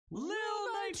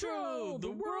Nitro,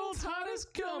 the world's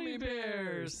hottest gummy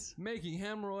bears. Making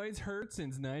hemorrhoids hurt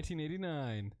since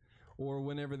 1989. Or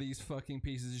whenever these fucking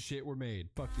pieces of shit were made.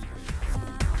 Fuck these things.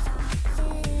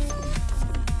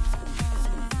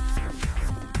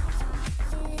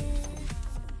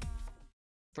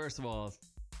 First of all,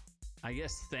 I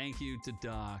guess thank you to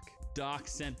Doc. Doc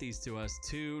sent these to us,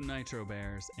 2 Nitro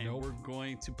Bears, and we're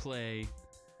going to play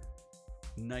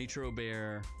Nitro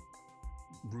Bear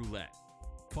Roulette.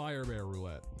 Fire Bear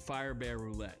Roulette. Fire Bear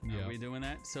Roulette. Yep. Are we doing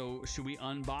that? So should we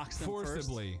unbox them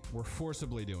forcibly first? We're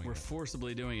forcibly doing it. We're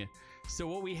forcibly doing it. So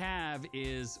what we have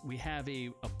is we have a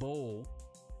bowl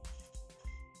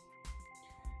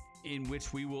in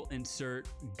which we will insert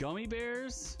gummy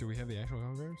bears. Do we have the actual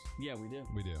gummy bears? Yeah, we do.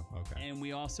 We do. Okay. And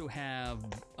we also have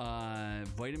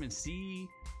vitamin C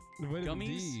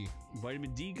gummies,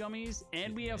 vitamin D gummies,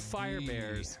 and we have fire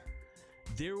bears.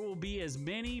 There will be as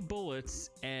many bullets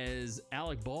as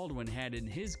Alec Baldwin had in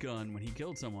his gun when he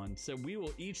killed someone. So we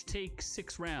will each take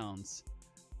 6 rounds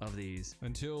of these.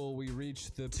 Until we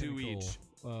reach the 2 each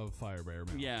of fire bear.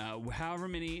 Yeah, however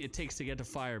many it takes to get to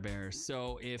fire bears.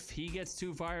 So if he gets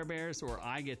 2 fire bears or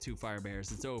I get 2 fire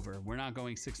bears, it's over. We're not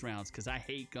going 6 rounds because I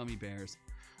hate gummy bears.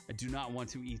 I do not want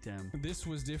to eat them. This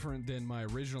was different than my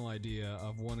original idea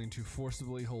of wanting to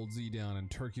forcibly hold Z down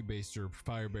and turkey baster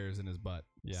fire bears in his butt.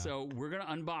 Yeah. So we're going to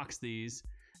unbox these,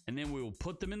 and then we will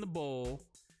put them in the bowl,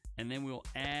 and then we'll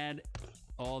add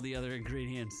all the other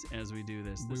ingredients as we do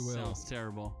this. This sounds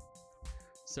terrible.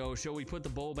 So shall we put the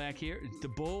bowl back here? The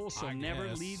bowl shall never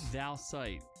leave thou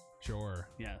sight. Sure.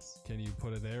 Yes. Can you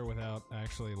put it there without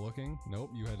actually looking?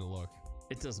 Nope, you had to look.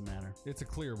 It doesn't matter. It's a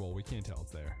clear bowl. We can't tell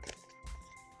it's there.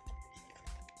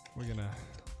 We're gonna...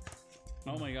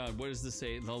 Oh my god, what does this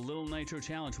say? The Little Nitro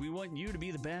Challenge. We want you to be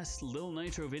the best Little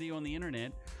Nitro video on the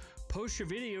internet. Post your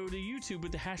video to YouTube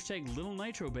with the hashtag Little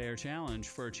Nitro Bear Challenge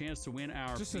for a chance to win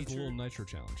our just says Little Nitro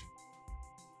Challenge.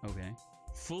 Okay.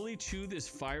 Fully chew this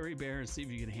fiery bear and see if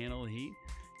you can handle the heat.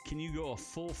 Can you go a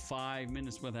full 5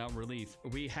 minutes without relief?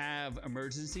 We have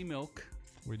emergency milk.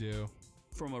 We do.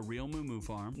 From a real Moo Moo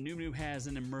farm. Noob Noob has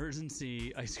an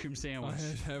emergency ice cream sandwich.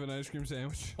 I have an ice cream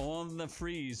sandwich. On the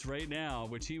freeze right now,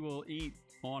 which he will eat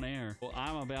on air. Well,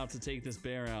 I'm about to take this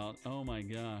bear out. Oh my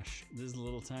gosh. This is a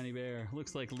little tiny bear.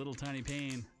 Looks like a little tiny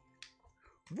pain.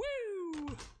 Woo!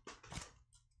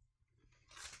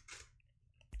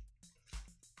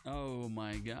 Oh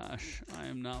my gosh. I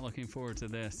am not looking forward to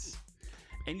this.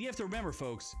 And you have to remember,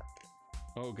 folks.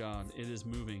 Oh god, it is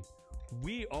moving.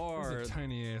 We are a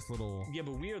tiny ass little... Yeah,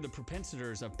 but we are the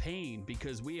propensitors of pain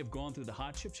because we have gone through the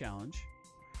hot chip challenge.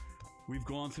 We've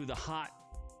gone through the hot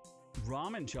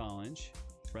ramen challenge,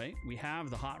 right? We have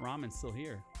the hot ramen still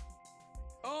here.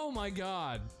 Oh my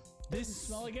god. This doesn't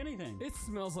smell like anything. It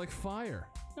smells like fire.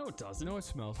 No, it doesn't. No, it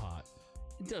smells hot.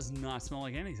 It does not smell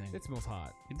like anything. It smells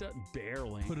hot. It does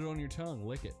barely. Put it on your tongue.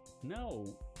 Lick it. No.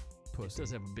 Pussy. It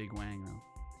does have a big wang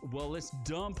though. Well, let's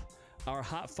dump our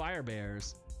hot fire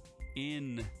bears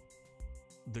in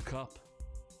the cup.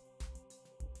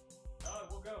 Oh,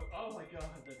 we'll go. Oh my god,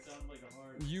 that sounds like a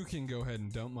hard... You can go ahead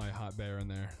and dump my hot bear in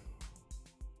there.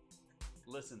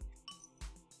 Listen.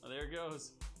 Oh, there it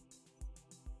goes.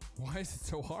 Why is it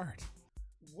so hard?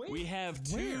 Wait, we have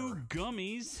 2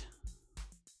 gummies.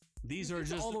 These are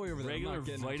just all the way over there. Regular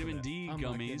vitamin D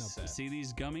gummies. See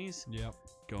these gummies? Yep.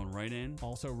 Going right in.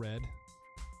 Also red.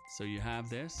 So you have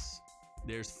this.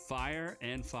 There's fire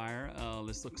and fire. Oh,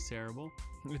 this looks terrible.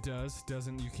 It does.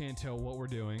 Doesn't. You can't tell what we're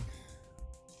doing.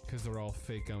 Because they're all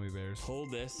fake gummy bears. Hold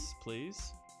this,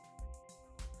 please.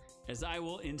 As I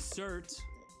will insert...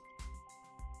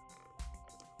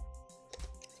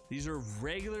 These are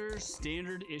regular,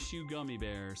 standard issue gummy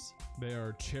bears. They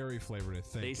are cherry flavored, I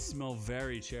think. They smell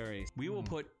very cherry. We will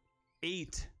put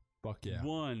 8. Fuck yeah.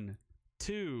 1,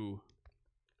 2...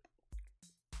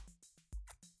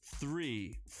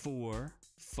 3, 4,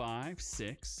 5,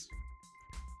 6,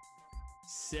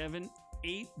 7,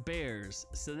 8 bears.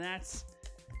 So that's...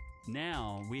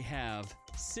 Now we have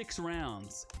 6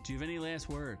 rounds. Do you have any last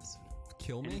words?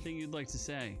 Kill me? Anything you'd like to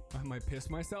say? I might piss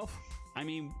myself? I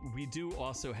mean, we do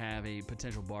also have a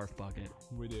potential barf bucket.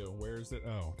 We do. Where is it?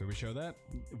 Oh, did we show that?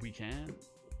 We can.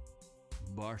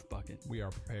 Barf bucket. We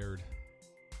are prepared.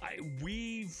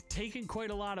 We've taken quite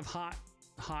a lot of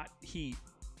hot heat.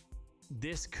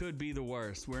 This could be the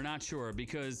worst. We're not sure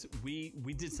because we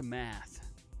did some math.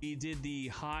 We did the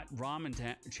hot ramen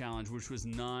challenge, which was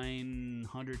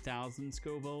 900,000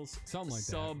 Scovilles. Something like that.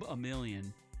 Sub a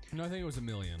million. No, I think it was 1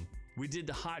 million. We did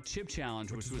the hot chip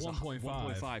challenge, which was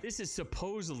 1.5. This is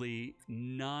supposedly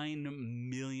 9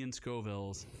 million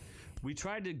Scovilles. We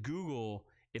tried to Google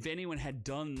if anyone had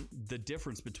done the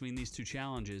difference between these two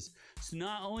challenges. So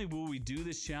not only will we do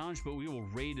this challenge, but we will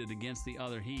rate it against the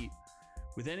other heat.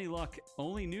 With any luck,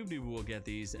 only Noob Noob will get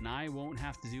these, and I won't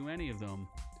have to do any of them.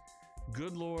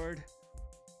 Good Lord,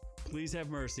 please have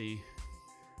mercy.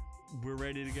 We're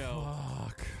ready to go.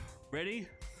 Fuck. Ready?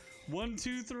 1,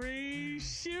 2, 3,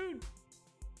 shoot!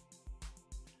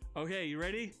 Okay, you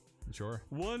ready? Sure.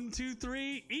 1, 2,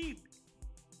 3, eat!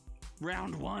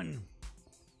 Round 1.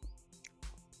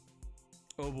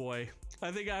 Oh boy.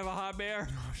 I think I have a hot bear.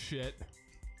 Oh shit.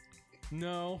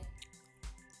 No.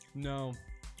 No.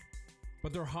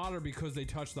 But they're hotter because they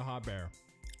touched the hot bear.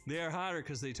 They are hotter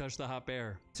because they touched the hot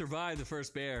bear. Survived the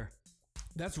first bear.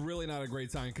 That's really not a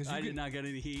great sign because I did not get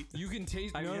any heat. You can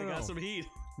taste. I got some heat.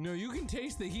 No, you can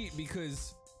taste the heat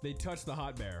because they touched the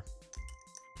hot bear.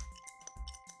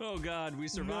 Oh God, we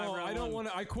survived. No, I don't want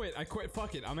to. I quit.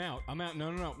 Fuck it. I'm out. No,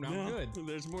 I'm good.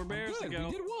 There's more bears to go.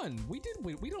 We did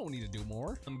one. We don't need to do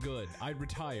more. I'm good. I'd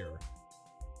retire.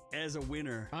 As a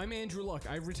winner. I'm Andrew Luck.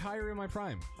 I retire in my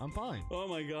prime. I'm fine. Oh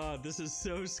my God, this is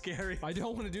so scary. I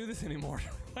don't want to do this anymore.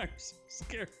 I'm so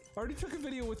scared. I already took a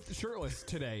video with shirtless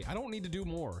today. I don't need to do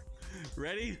more.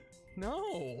 Ready?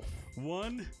 No.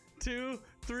 1, 2,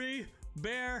 3,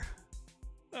 bear.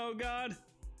 Oh God.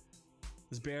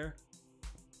 This bear.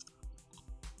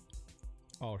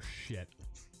 Oh shit.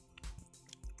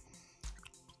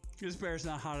 This bear's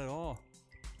not hot at all.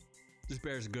 This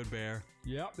bear's a good bear.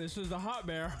 Yep, this is the hot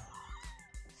bear.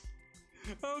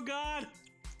 Oh God.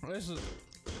 This is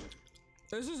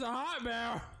a hot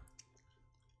bear.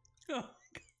 Oh.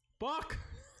 Buck.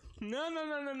 No.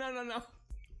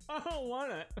 I don't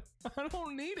want it. I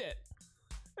don't need it.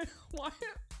 Why?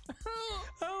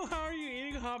 Oh, how are you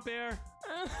eating a hot bear?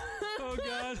 Oh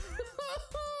God.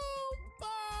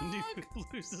 Dude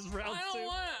loses round 2.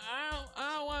 I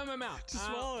don't want it in my mouth. Just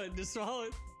swallow it. Just swallow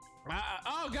it.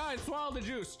 Oh God, swallow the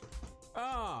juice.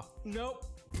 Ah, nope.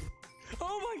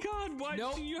 Oh my God, why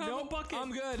do you have a bucket? I'm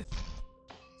good.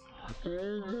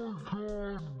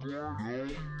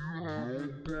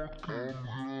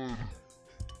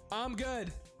 I'm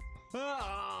good.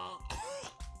 Ah.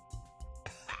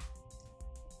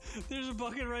 There's a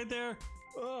bucket right there.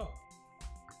 Oh.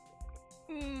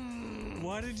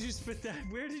 Why did you spit that?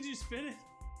 Where did you spit it?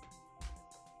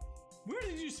 Where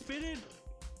did you spit it?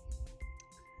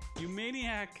 You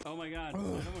maniac. Oh my God. I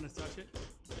don't want to touch it.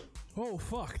 Oh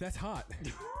fuck, that's hot.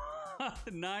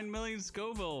 9 million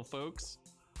Scoville, folks.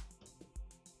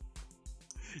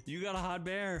 You got a hot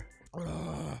bear.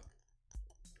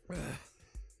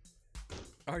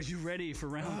 Are you ready for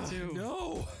round 2?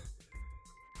 No.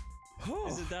 Oh.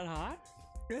 Is it that hot?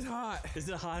 It's hot. Is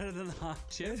it hotter than the hot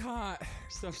chip? It's hot.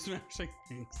 Stop smashing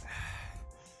things.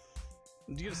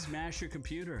 You gotta smash your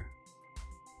computer.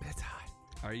 It's hot.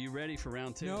 Are you ready for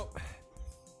round 2?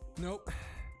 Nope.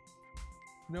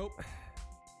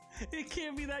 It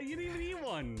can't be that. You didn't even eat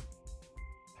one.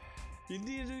 You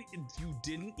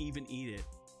didn't even eat it.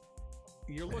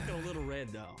 You're looking a little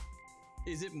red though.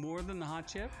 Is it more than the hot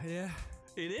chip? Yeah.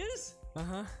 It is?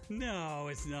 Uh-huh. No,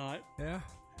 it's not. Yeah.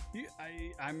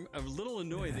 I'm a little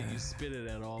annoyed that you spit it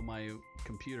at all my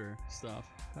computer stuff.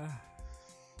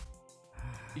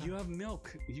 You have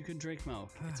milk. You can drink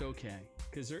milk. It's okay.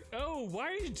 Oh, why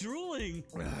are you drooling?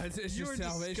 It's You're just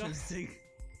salvation. disgusting.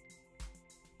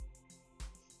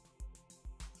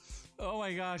 Oh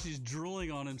my gosh, he's drooling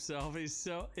on himself. It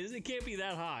can't be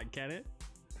that hot, can it?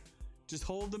 Just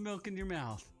hold the milk in your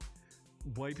mouth.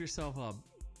 Wipe yourself up.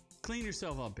 Clean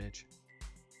yourself up, bitch.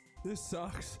 This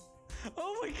sucks.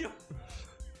 Oh my God.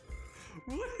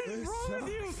 What is wrong with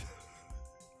you?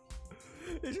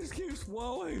 It just keeps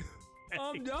flowing.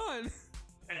 I'm done.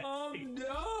 I'm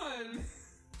done.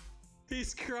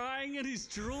 He's crying and he's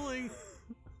drooling.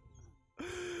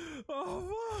 Oh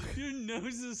fuck. Your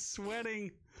nose is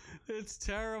sweating. It's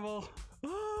terrible.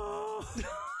 Oh.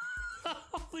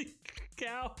 Holy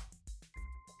cow.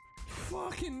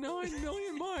 Fucking 9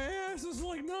 million. My ass is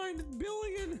like 9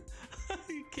 billion.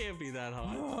 You can't be that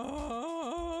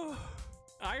hot.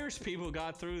 Irish people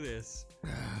got through this.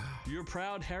 Your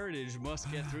proud heritage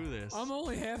must get through this. I'm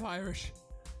only half Irish.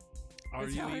 Are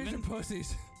you even? Are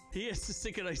pussies. He has to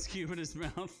stick an ice cube in his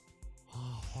mouth.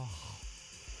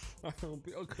 I don't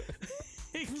feel good.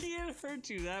 It can't hurt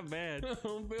you that bad. I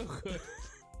don't feel good.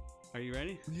 Are you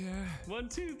ready? Yeah. 1,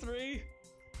 2, 3.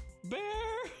 Bear!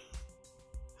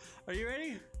 Are you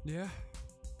ready? Yeah.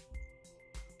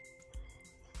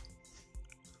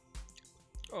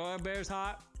 Oh, that bear's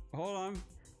hot. Hold on.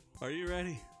 Are you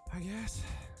ready? I guess.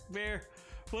 Bear.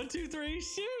 1, 2, 3,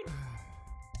 shoot!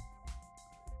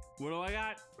 What do I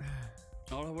got?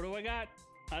 Oh, what do I got?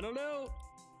 I don't know.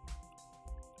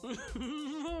 Do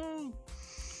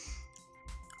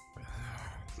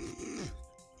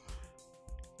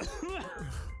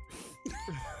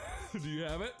you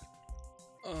have it?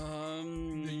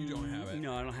 No, you don't have it.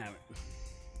 No, I don't have it.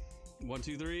 1,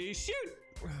 2, 3, shoot!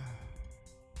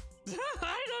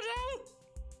 I don't know.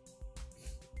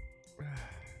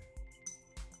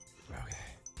 Okay.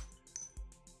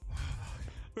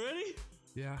 Ready?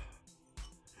 Yeah.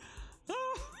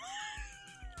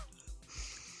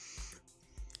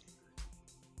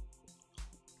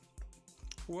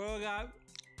 Well, that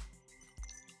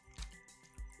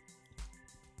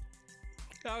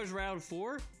was round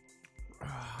 4.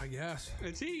 I guess.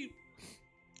 Let's eat.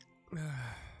 1,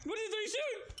 2, 3,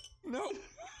 shoot! Nope.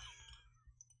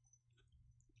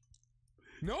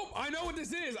 Nope, I know what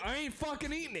this is. I ain't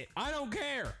fucking eating it. I don't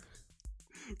care.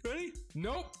 Ready?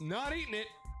 Nope, not eating it.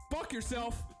 Fuck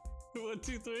yourself. 1,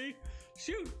 2, 3,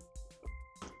 shoot!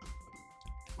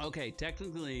 Okay,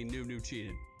 technically, Noob Noob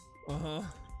cheated. Uh-huh.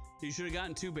 You should have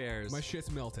gotten 2 bears. My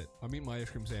shit's melted. I'm eating my ice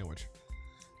cream sandwich.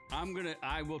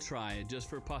 I will try it just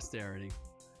for posterity.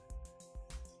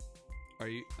 Are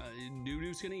you, Noob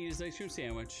Noob's gonna eat his ice cream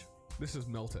sandwich. This is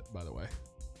melted, by the way.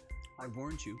 I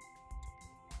warned you.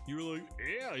 You were like,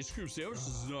 yeah, ice cream sandwich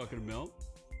is not gonna melt.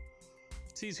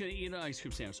 See, he's gonna eat an ice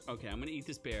cream sandwich. Okay, I'm gonna eat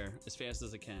this bear as fast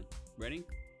as I can. Ready?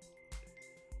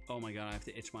 Oh my god, I have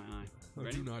to itch my eye.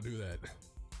 Ready? Do not do that.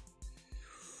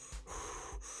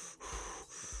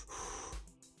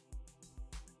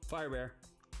 Fire bear.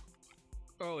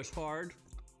 Oh, it's hard.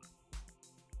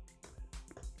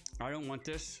 I don't want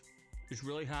this. It's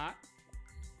really hot.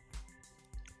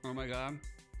 Oh my god.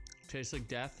 Tastes like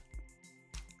death.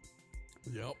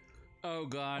 Yep. Oh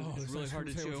god, it's really hard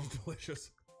to chew.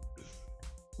 Delicious.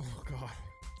 Oh god.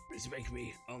 It's making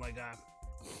me. Oh my god.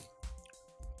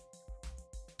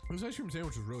 This ice cream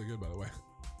sandwich is really good, by the way.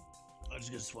 I'm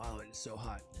just gonna swallow it. It's so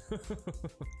hot.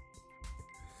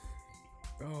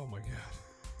 Oh my god.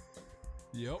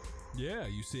 Yep. Yeah,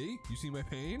 you see? You see my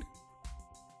pain?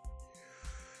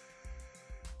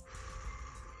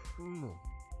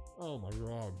 Oh my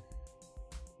god.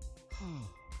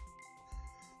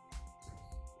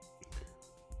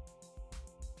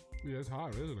 Yeah, it's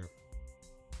hot, isn't it?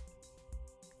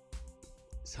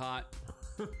 It's hot.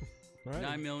 Right.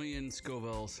 9 million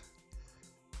Scovilles.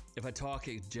 If I talk,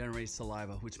 it generates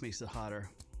saliva, which makes it hotter.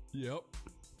 Yep.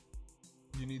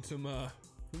 You need some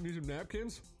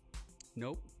napkins?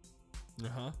 Nope.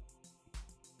 Uh-huh.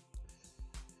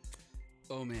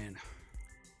 Oh man.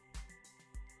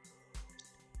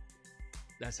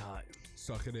 That's hot.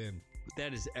 Suck it in.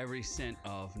 That is every cent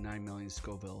of 9 million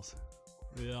Scovilles.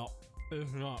 Yeah.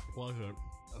 It's not pleasant.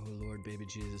 Oh Lord, baby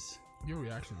Jesus. Your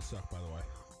reactions suck, by the way.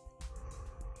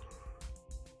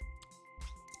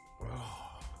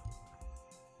 Oh.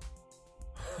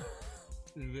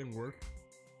 Is it getting worse?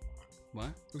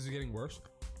 What? Is it getting worse?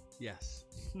 Yes.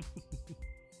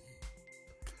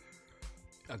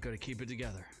 I've got to keep it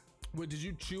together. Wait, did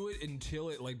you chew it until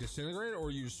it like disintegrated,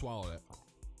 or you just swallowed it?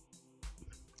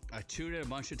 I chewed it a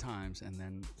bunch of times and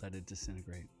then let it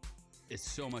disintegrate. It's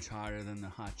so much hotter than the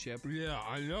hot chip. Yeah,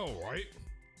 I know, right?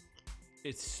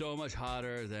 It's so much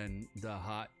hotter than the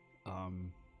hot,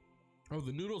 Oh,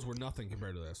 the noodles were nothing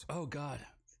compared to this. Oh God.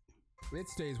 It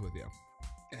stays with you.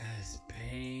 It's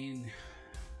pain.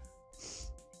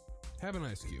 Have an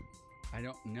ice cube. I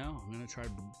don't know. I'm gonna try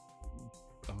to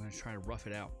rough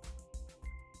it out.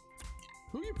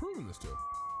 Who are you proving this to?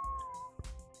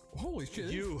 Holy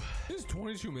shit! You. This is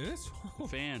 22 minutes.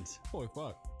 Fans. Holy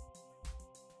fuck!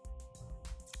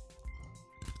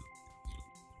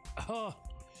 Oh,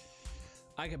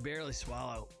 I can barely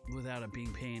swallow without it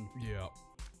being pain. Yeah.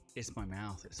 It's my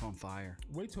mouth. It's on fire.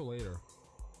 Wait till later.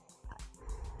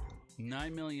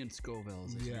 9 million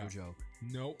Scovilles is no joke.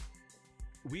 Nope.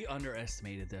 We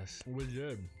underestimated this. We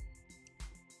did.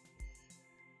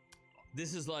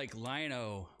 This is like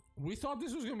Lino. We thought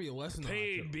this was gonna be less than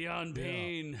pain beyond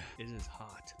pain. It is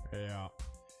hot. Yeah.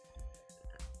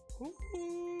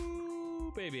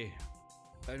 Ooh, baby.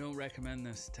 I don't recommend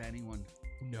this to anyone.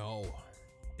 No.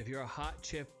 If you're a hot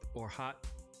chip or hot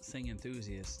thing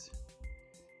enthusiast,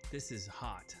 this is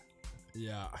hot.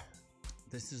 Yeah.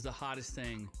 This is the hottest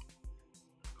thing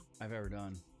I've ever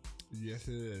done. Yes,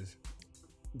 it is.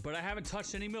 But I haven't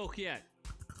touched any milk yet.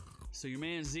 So your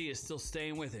man Z is still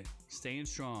staying with it, staying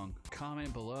strong.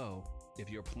 Comment below if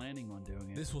you're planning on doing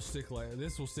it. This will stick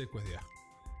with you.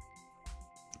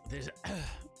 There's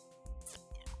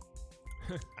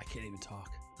I can't even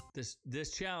talk.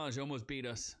 This challenge almost beat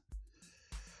us.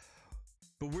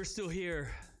 But we're still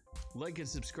here. Like and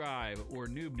subscribe, or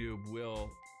Noob Noob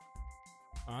will,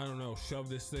 I don't know, shove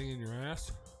this thing in your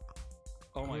ass.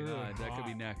 Oh my god, that could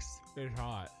be next. It's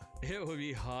hot. It would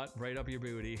be hot right up your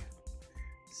booty.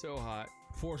 So hot.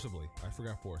 Forcibly. I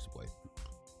forgot forcibly.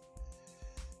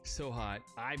 So hot.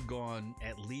 I've gone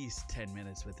at least 10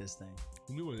 minutes with this thing.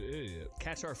 You an idiot.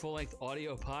 Catch our full-length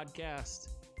audio podcast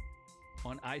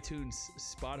on iTunes,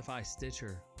 Spotify,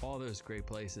 Stitcher, all those great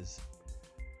places.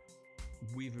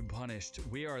 We've been punished.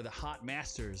 We are the hot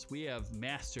masters. We have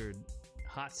mastered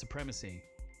hot supremacy.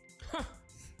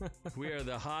 We are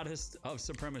the hottest of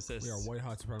supremacists. We are white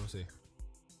hot supremacy.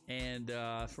 And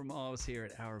from all of us here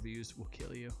at Our Views Will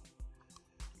Kill You.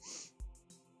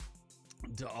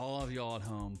 To all of y'all at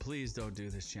home, please don't do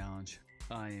this challenge.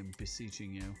 I am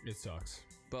beseeching you. It sucks.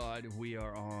 But we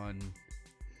are on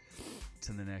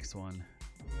to the next one.